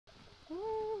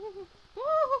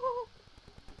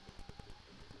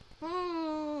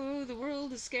Oh, the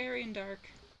world is scary and dark.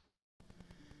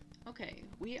 Okay,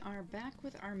 we are back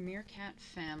with our meerkat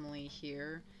family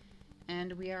here,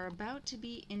 and we are about to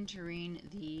be entering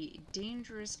the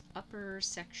dangerous upper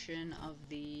section of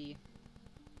the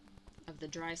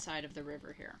dry side of the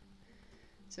river here.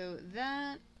 So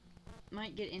that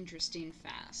might get interesting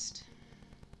fast.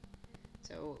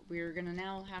 So we're gonna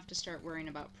now have to start worrying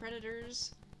about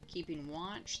predators, keeping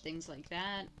watch, things like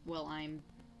that, while I'm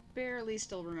barely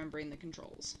still remembering the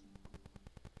controls.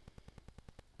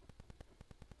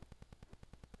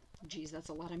 Geez, that's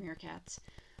a lot of meerkats.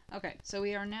 Okay, so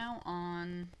we are now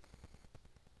on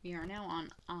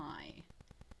I,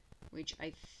 which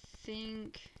I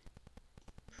think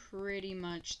pretty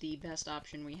much the best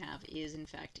option we have is in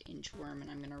fact inchworm,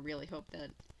 and I'm gonna really hope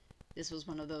that this was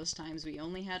one of those times we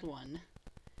only had one.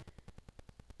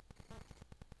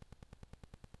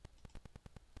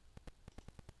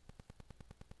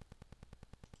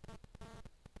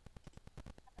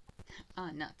 Ah,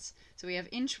 nuts. So we have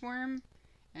inchworm,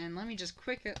 and let me just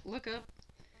quick look up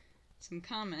some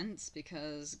comments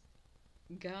because,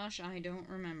 gosh, I don't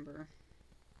remember.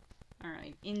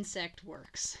 Alright, insect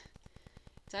works.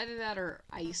 It's either that or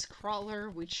ice crawler,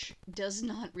 which does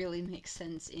not really make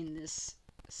sense in this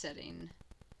setting.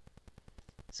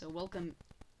 So welcome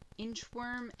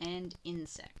inchworm and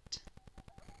insect.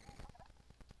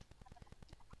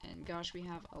 And gosh, we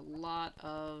have a lot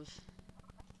of...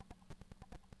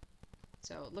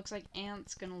 So it looks like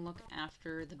Ant's gonna look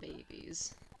after the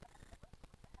babies.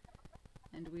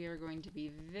 And we are going to be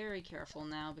very careful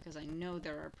now because I know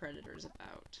there are predators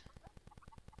about.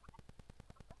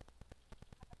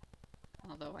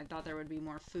 Although I thought there would be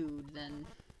more food than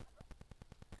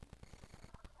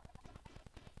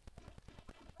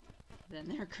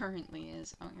there currently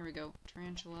is. Oh, here we go.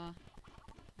 Tarantula.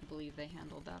 I believe they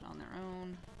handled that on their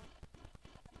own.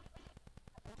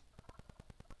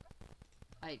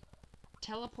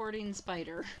 Teleporting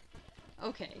spider.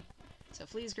 Okay. So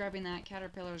Flea's grabbing that,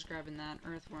 Caterpillar's grabbing that,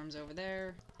 Earthworm's over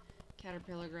there.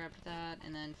 Caterpillar grabbed that,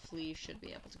 and then Flea should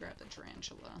be able to grab the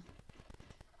Tarantula.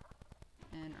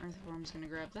 And Earthworm's gonna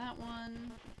grab that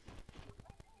one.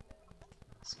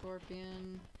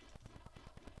 Scorpion.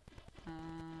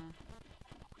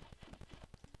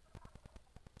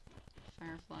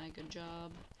 Firefly, good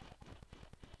job.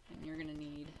 And you're gonna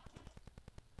need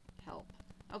help.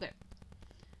 Okay.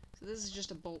 So this is just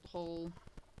a bolt hole.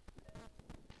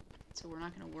 So we're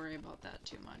not gonna worry about that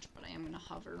too much, but I am gonna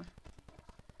hover.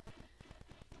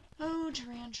 Oh,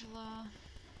 Tarantula.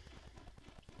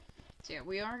 So yeah,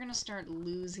 we are gonna start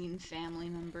losing family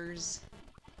members.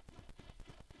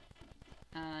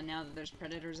 Now that there's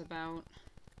predators about.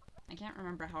 I can't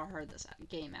remember how hard this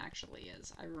game actually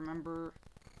is. I remember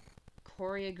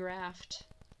choreographed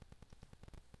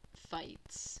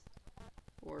fights.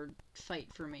 Or fight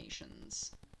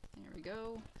formations. There we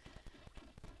go.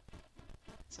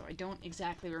 So I don't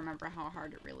exactly remember how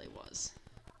hard it really was.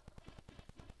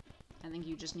 I think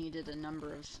you just needed a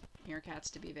number of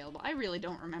meerkats to be available. I really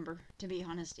don't remember, to be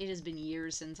honest. It has been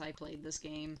years since I played this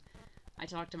game. I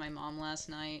talked to my mom last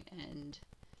night, and...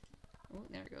 Oh,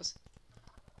 there it goes.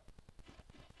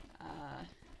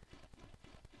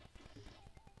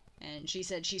 And she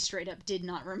said she straight up did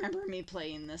not remember me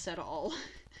playing this at all.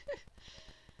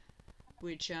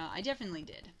 Which, I definitely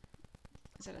did.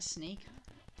 Is that a snake?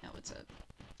 No, it's a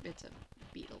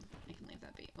beetle. I can leave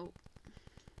that be. Oh.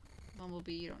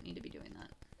 Bumblebee, you don't need to be doing that.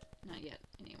 Not yet,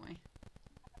 anyway.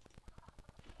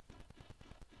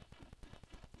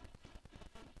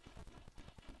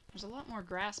 There's a lot more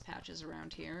grass patches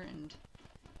around here, and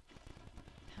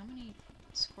how many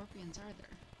scorpions are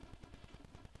there?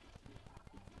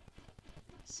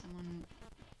 Someone...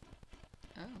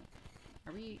 Oh.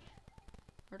 Are we...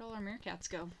 Where'd all our meerkats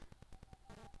go?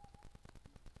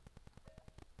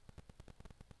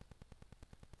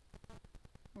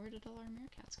 Where did all our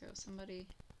meerkats go? Somebody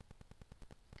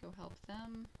go help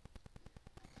them.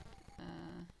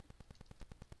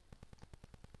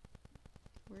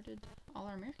 Where did all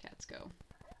our meerkats go?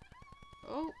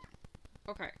 Oh!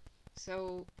 Okay.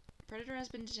 So, predator has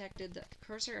been detected. The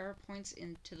cursor arrow points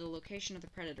into the location of the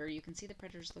predator. You can see the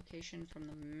predator's location from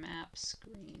the map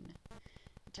screen.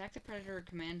 Attack the predator or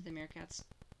command the meerkats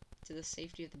to the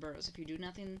safety of the burrows. If you do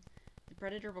nothing, the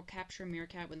predator will capture a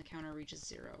meerkat when the counter reaches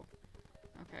 0.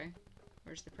 Okay.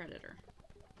 Where's the predator?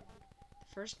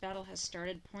 The first battle has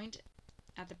started. Point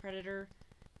at the predator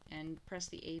and press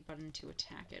the A button to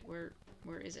attack it.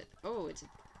 Where is it? Oh, it's a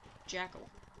jackal.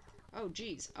 Oh,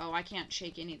 jeez. Oh, I can't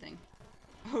shake anything.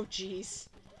 Oh, jeez.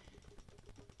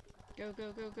 Go,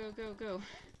 go, go, go, go, go.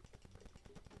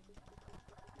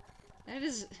 That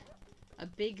is a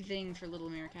big thing for little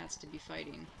meerkats to be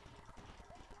fighting.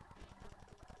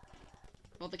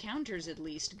 Well, the counter's at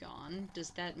least gone.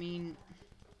 Does that mean...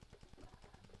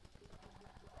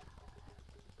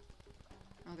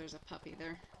 Oh, there's a puppy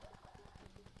there.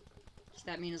 Does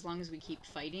that mean as long as we keep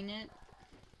fighting it?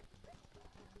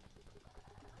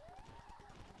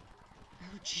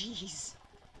 Oh, jeez.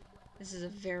 This is a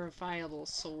verifiable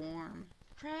swarm.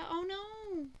 Oh,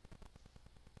 no!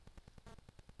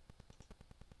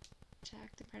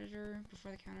 Attack the predator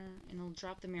before the counter, and it'll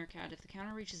drop the meerkat. If the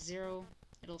counter reaches 0,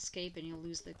 it'll escape, and you'll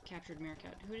lose the captured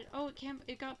meerkat. Who did... Oh,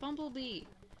 it got Bumblebee!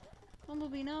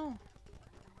 Bumblebee, no!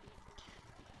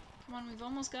 Come on, we've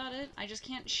almost got it. I just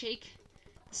can't shake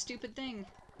the stupid thing.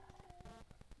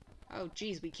 Oh,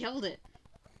 jeez, we killed it!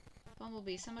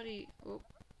 Bumblebee, somebody... Oh.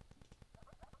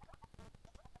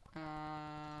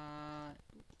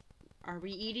 Are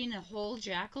we eating a whole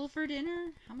jackal for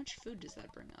dinner? How much food does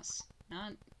that bring us?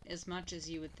 Not as much as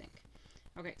you would think.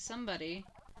 Okay, somebody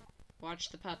watch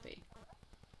the puppy.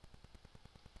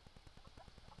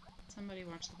 Somebody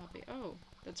watch the puppy. Oh,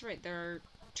 that's right, there are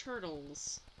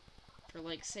turtles for,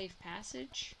 like, safe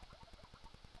passage.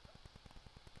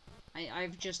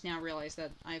 I've just now realized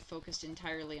that I've focused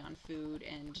entirely on food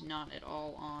and not at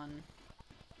all on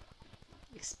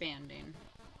expanding.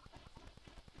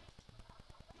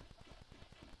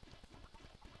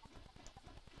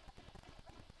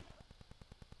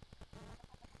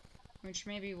 Which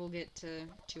maybe we'll get to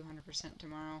 200%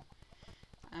 tomorrow.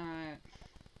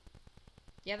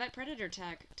 Yeah, that predator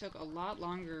attack took a lot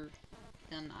longer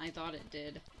than I thought it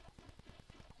did.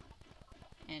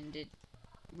 And it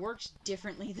worked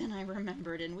differently than I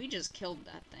remembered, and we just killed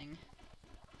that thing.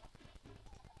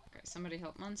 Okay, somebody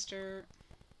help Munster.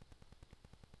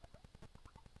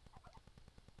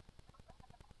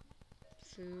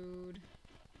 Food.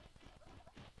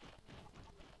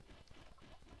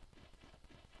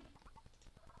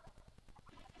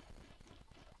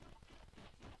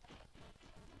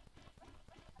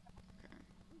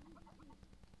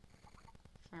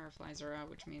 Fireflies are out,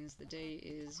 which means the day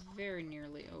is very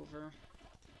nearly over.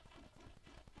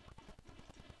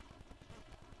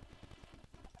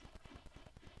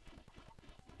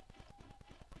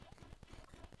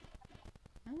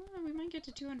 Oh, we might get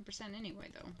to 200% anyway,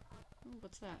 though. Ooh,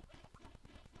 what's that?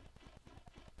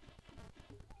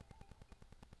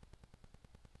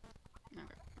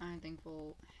 Okay, I think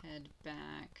we'll head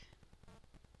back.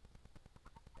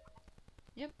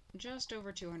 Yep, just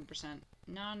over 200%.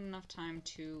 Not enough time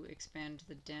to expand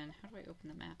the den. How do I open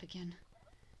the map again?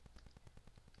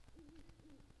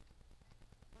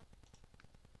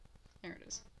 There it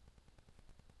is.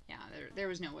 Yeah, there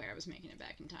was no way I was making it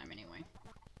back in time anyway.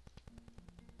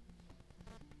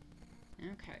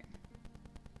 Okay.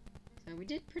 So we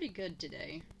did pretty good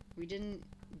today. We didn't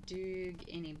dig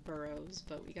any burrows,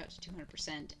 but we got to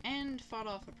 200% and fought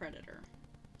off a predator.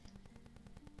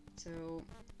 So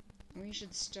we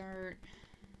should start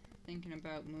thinking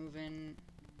about moving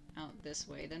out this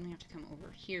way. Then we have to come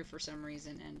over here for some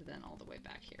reason, and then all the way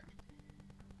back here.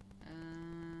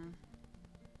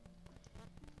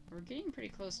 We're getting pretty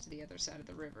close to the other side of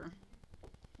the river.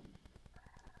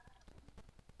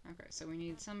 Okay, so we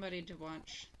need somebody to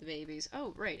watch the babies.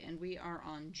 Oh, right, and we are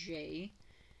on J.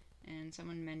 And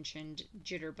someone mentioned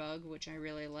Jitterbug, which I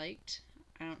really liked.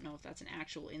 I don't know if that's an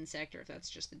actual insect or if that's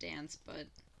just the dance, but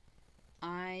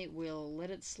I will let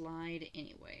it slide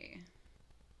anyway.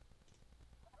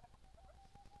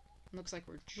 Looks like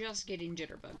we're just getting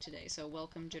Jitterbug today, so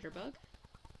welcome, Jitterbug.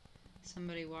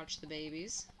 Somebody watch the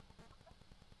babies.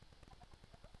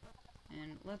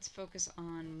 And let's focus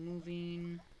on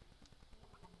moving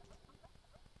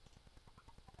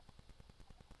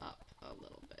up a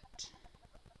little bit.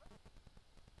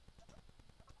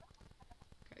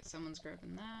 Okay, someone's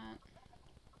grabbing that.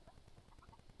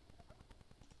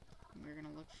 We're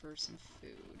gonna look for some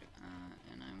food,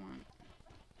 and I want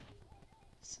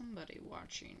somebody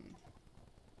watching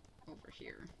over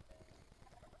here.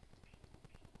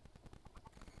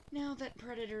 Now that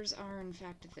predators are in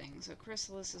fact a thing, so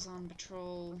Chrysalis is on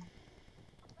patrol.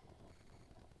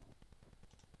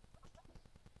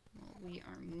 Well, we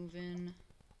are moving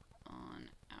on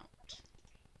out.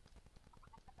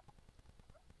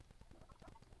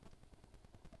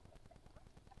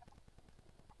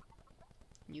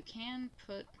 You can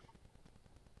put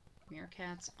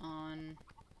meerkats on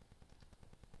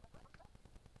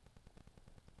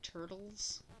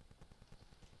turtles.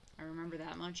 I remember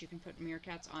that much. You can put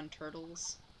meerkats on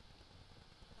turtles,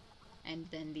 and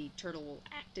then the turtle will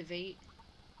activate.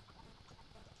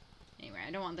 Anyway, I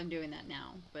don't want them doing that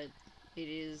now, but it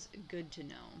is good to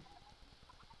know.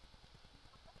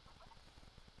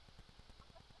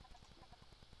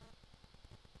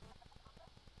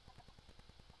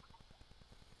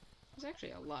 There's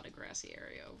actually a lot of grassy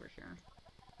area over here.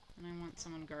 And I want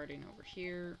someone guarding over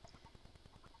here.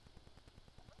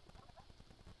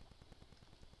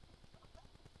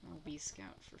 I'll be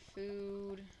scout for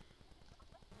food.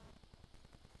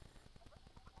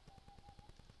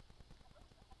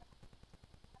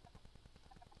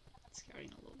 Scouting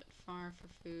a little bit far for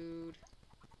food.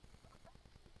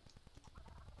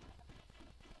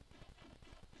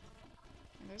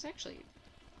 And there's actually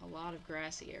a lot of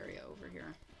grassy area over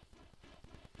here.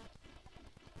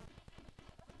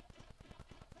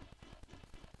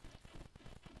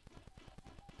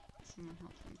 Someone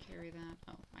help them carry that.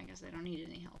 Oh, I guess they don't need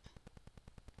any help.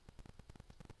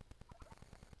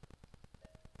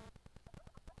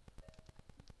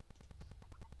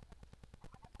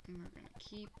 And we're gonna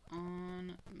keep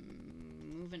on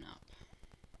moving up.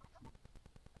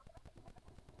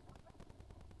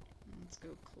 Let's go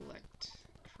collect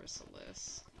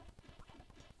chrysalis.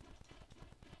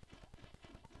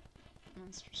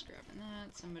 Monster's grabbing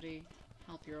that. Somebody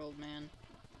help your old man.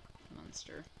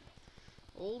 Monster.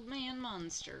 Old man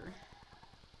monster.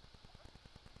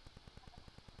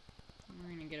 We're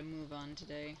gonna get a move on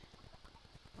today.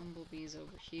 Bumblebee's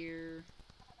over here.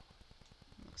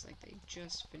 Looks like they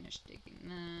just finished digging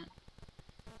that.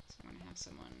 So I'm gonna have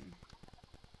someone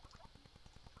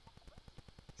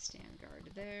stand guard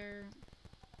there.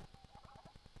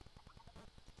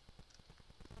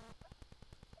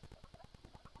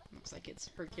 Looks like it's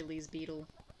Hercules beetle.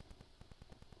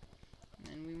 And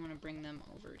then we want to bring them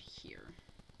over here.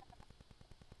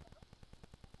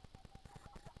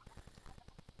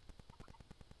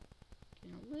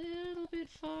 Getting a little bit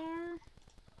far.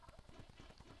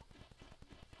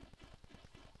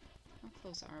 How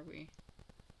close are we?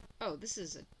 Oh, this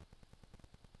is a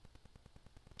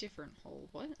different hole.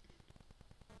 What?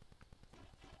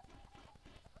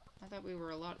 I thought we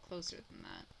were a lot closer than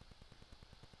that.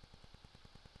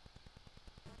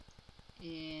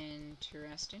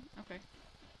 Interesting. Okay.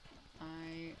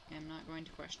 I am not going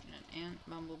to question it. Ant,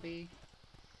 Bumblebee,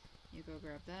 you go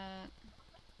grab that.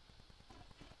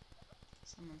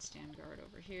 Someone stand guard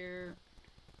over here.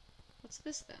 What's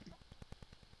this then?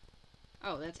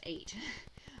 Oh, that's 8.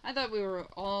 I thought we were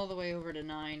all the way over to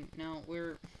 9. No,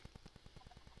 we're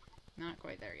not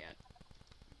quite there yet.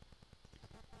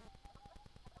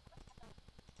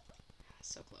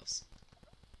 So close.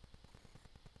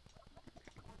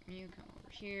 Okay, you come over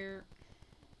here.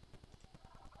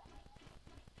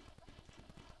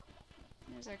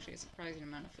 There's actually a surprising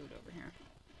amount of food over here.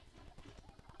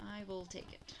 I will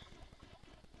take it.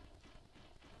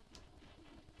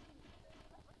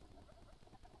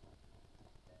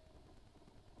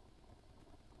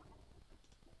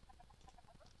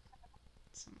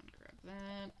 Someone grab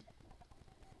that.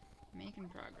 Making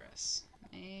progress.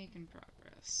 Making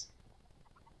progress.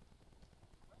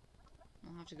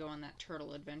 We'll have to go on that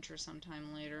turtle adventure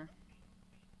sometime later.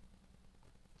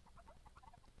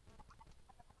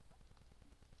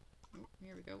 Oh,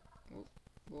 here we go. Oh,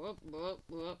 whoop, whoop,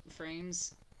 whoop.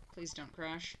 Frames. Please don't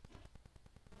crash.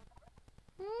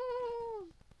 Woo!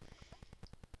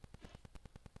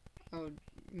 Oh,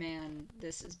 man,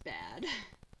 this is bad.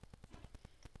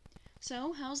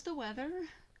 So, how's the weather?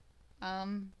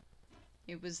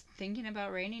 It was thinking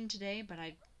about raining today, but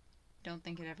I don't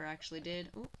think it ever actually did.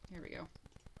 Oh, here we go.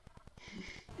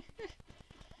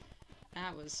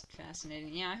 That was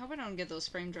fascinating. Yeah, I hope I don't get those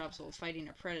frame drops while fighting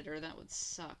a predator. That would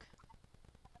suck.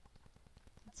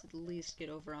 Let's at least get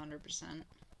over 100%.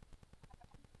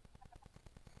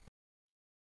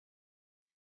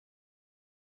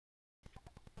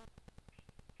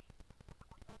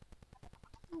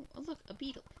 Oh, look, a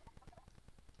beetle.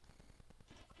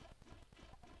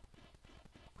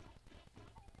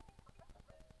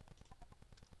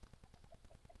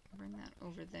 Bring that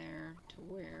over there to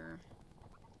where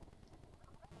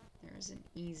there's an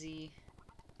easy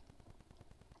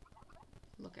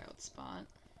lookout spot.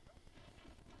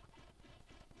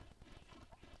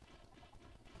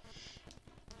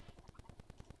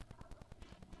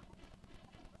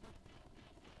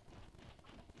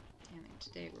 I think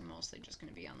today we're mostly just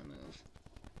going to be on the move.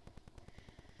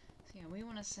 So yeah, we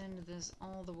want to send this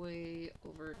all the way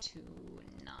over to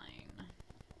 9.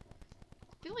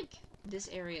 I feel like this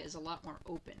area is a lot more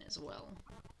open as well.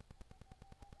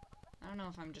 I don't know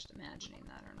if I'm just imagining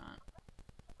that or not.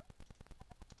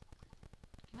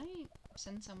 Can I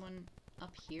send someone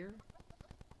up here?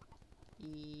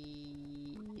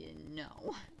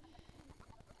 No.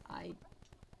 I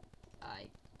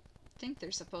think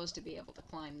they're supposed to be able to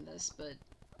climb this, but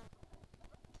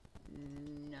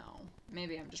no.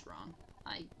 Maybe I'm just wrong.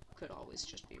 I could always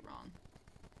just be wrong.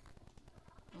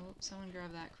 Oh, someone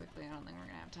grab that quickly. I don't think we're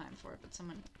gonna have time for it, but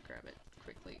someone grab it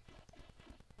quickly.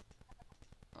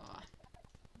 Oh.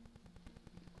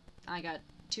 I got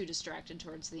too distracted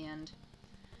towards the end.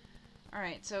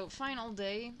 Alright, so final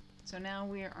day. So now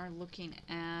we are looking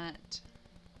at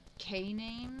K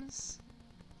names.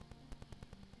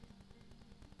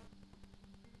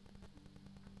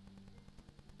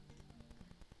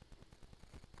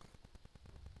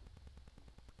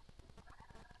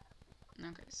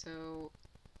 Okay, so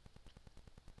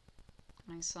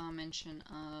I saw mention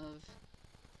of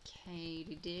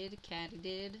Katy did.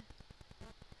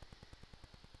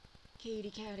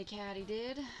 Katy, catty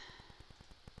did.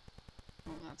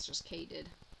 Oh, that's just K did.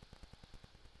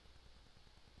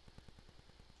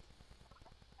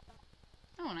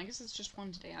 Oh, and I guess it's just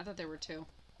one today. I thought there were two.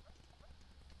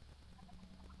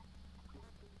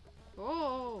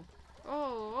 Oh! Oh,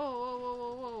 oh, oh, oh,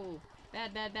 oh, oh.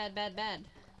 Bad, bad, bad, bad, bad.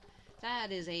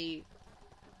 That is a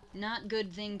not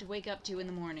good thing to wake up to in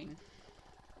the morning.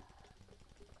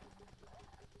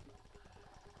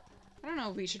 I don't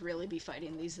know if we should really be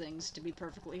fighting these things, to be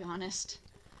perfectly honest.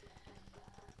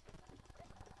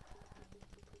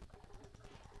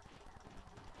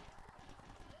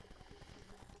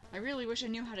 I really wish I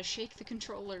knew how to shake the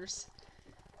controllers.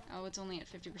 Oh, it's only at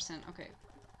 50%. Okay.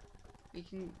 We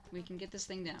can get this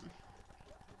thing down.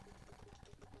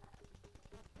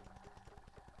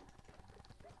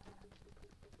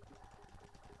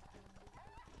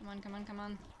 Come on, come on, come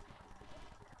on.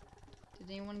 Did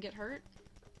anyone get hurt?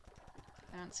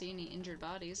 I don't see any injured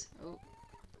bodies. Oh.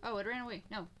 Oh, it ran away.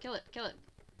 No, kill it, kill it.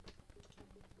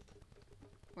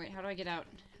 Wait, how do I get out?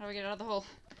 How do I get out of the hole?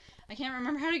 I can't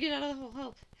remember how to get out of the hole.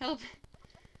 Help, help.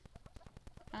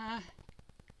 How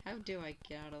do I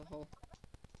get out of the hole?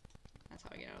 That's how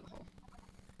I get out of the hole.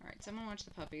 Alright, someone watch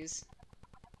the puppies.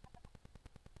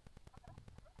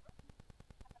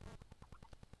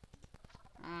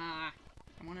 I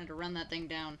wanted to run that thing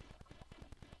down.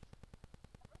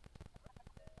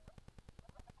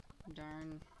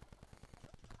 Darn.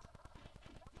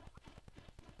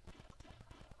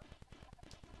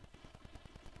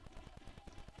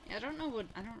 Yeah, I don't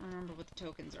remember what the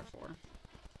tokens are for.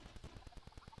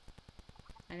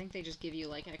 I think they just give you,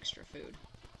 like, extra food.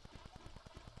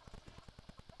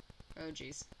 Oh,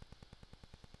 jeez.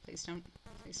 Please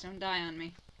don't die on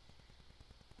me.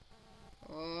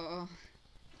 Oh,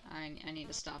 I need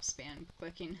to stop spam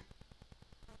clicking.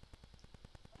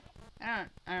 I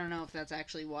don't know if that's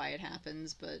actually why it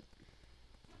happens, but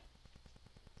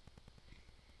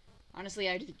honestly,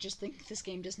 I just think this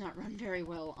game does not run very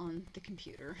well on the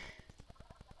computer.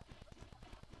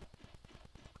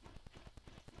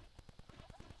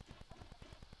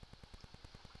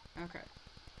 Okay.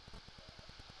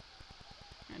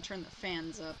 I'm gonna turn the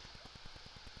fans up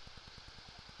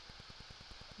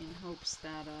in hopes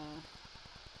that,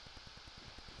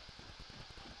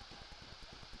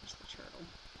 there's the turtle.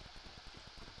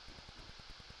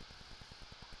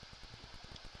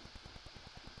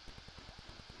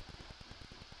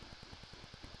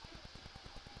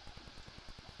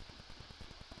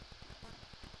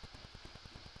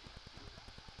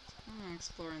 I'm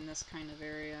exploring this kind of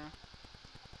area.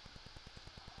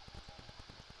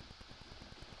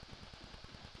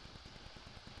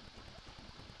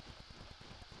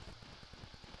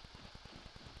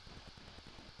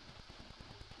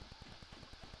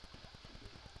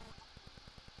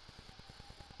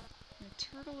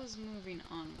 The turtle is moving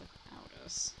on without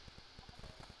us.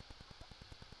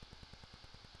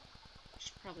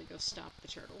 Should probably go stop the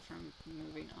turtle from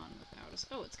moving on without us.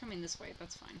 Oh, it's coming this way.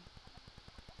 That's fine.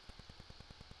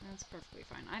 That's perfectly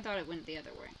fine. I thought it went the other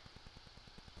way.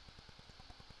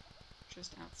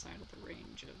 Just outside of the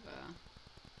range of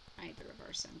either of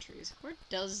our sentries. Where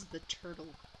does the turtle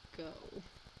go?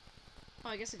 Oh,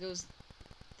 I guess it goes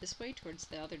this way towards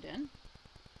the other den?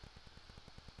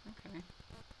 Okay.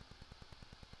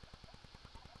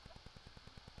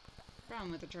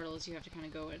 Problem with the turtle is you have to kind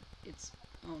of go at its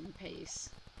own pace.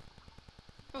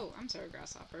 Oh, I'm sorry,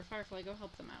 Grasshopper. Firefly, go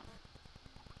help them out.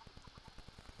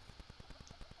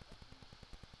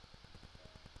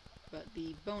 But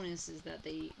the bonus is that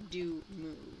they do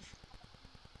move.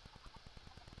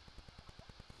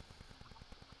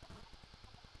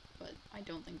 But I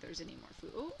don't think there's any more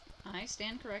food. Oh, I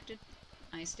stand corrected.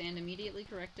 I stand immediately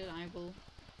corrected. I will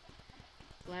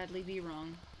gladly be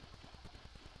wrong.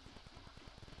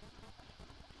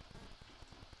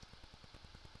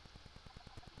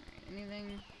 Alright,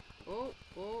 anything? Oh,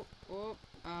 oh, oh.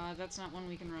 That's not one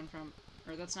we can run from.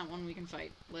 Or that's not one we can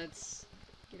fight. Let's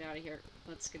get out of here.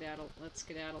 Let's skedaddle. Let's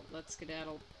skedaddle. Let's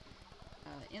skedaddle.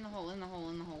 In the hole, in the hole,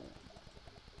 in the hole.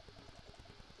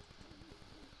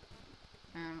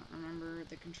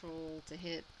 control to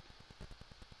hit.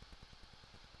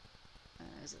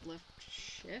 Is it left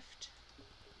shift?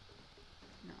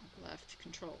 No, left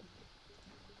control.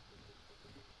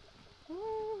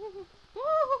 Ooh,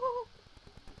 ooh,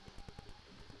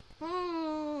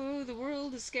 oh, the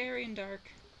world is scary and dark.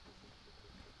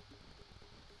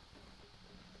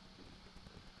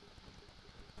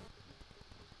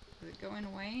 Is it going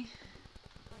away?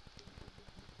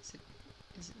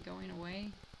 Is it going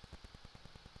away?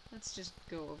 Let's just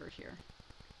go over here.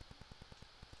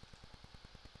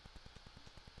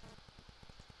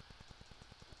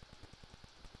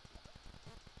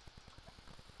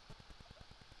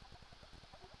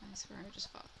 I swear I just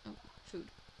fought. Oh, food.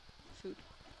 Food.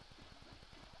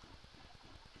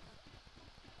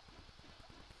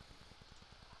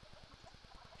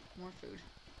 More food.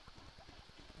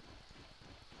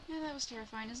 Yeah, that was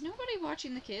terrifying. Is nobody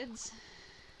watching the kids?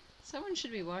 Someone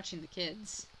should be watching the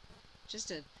kids.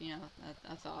 Just a, you know,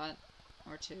 a thought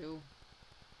or two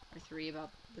or three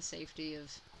about the safety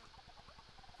of...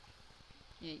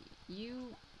 Yeah,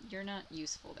 you're not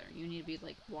useful there. You need to be,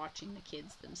 like, watching the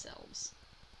kids themselves.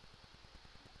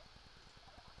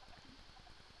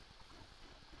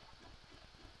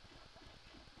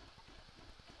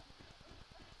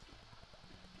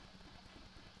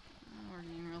 Oh, we're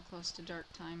getting real close to dark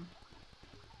time.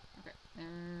 Okay,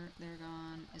 they're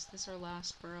gone. Is this our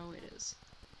last burrow? It is.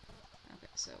 Okay,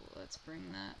 so let's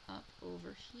bring that up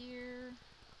over here.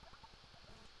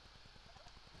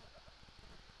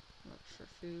 Look for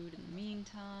food in the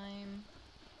meantime.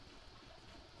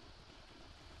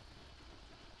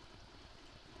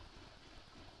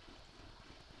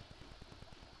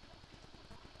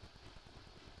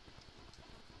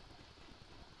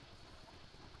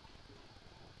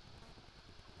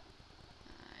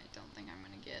 I don't think I'm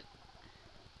gonna get...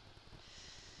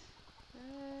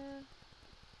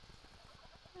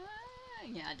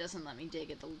 yeah, it doesn't let me dig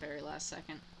at the very last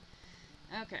second.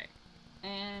 Okay.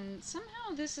 And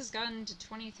somehow this has gotten to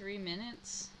 23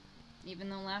 minutes, even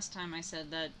though last time I said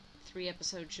that 3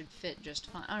 episodes should fit just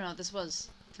fine. Oh no, this was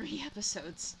 3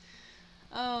 episodes.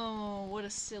 Oh, what a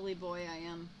silly boy I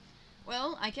am.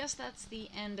 Well, I guess that's the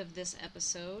end of this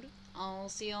episode. I'll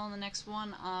see y'all in the next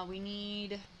one. We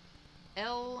need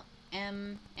L,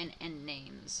 M, and N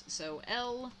names. So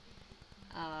L,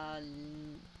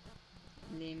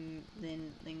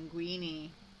 linguini.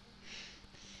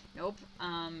 Nope.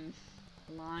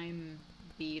 Lime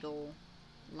beetle.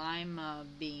 Lima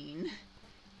bean.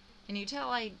 Can you tell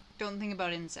I don't think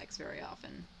about insects very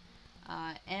often?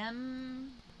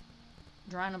 M,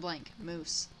 drawing a blank,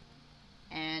 moose.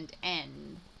 And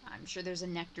N, I'm sure there's a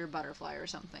nectar butterfly or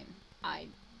something. I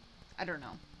don't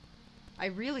know. I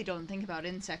really don't think about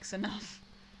insects enough.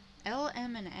 L,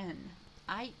 M, and N.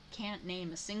 I can't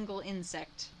name a single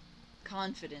insect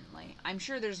confidently. I'm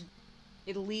sure there's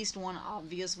at least one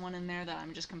obvious one in there that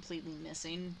I'm just completely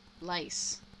missing.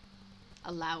 Lice.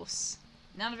 A louse.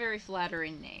 Not a very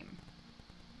flattering name.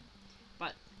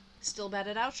 But still bad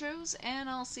at outros, and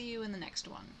I'll see you in the next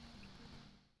one.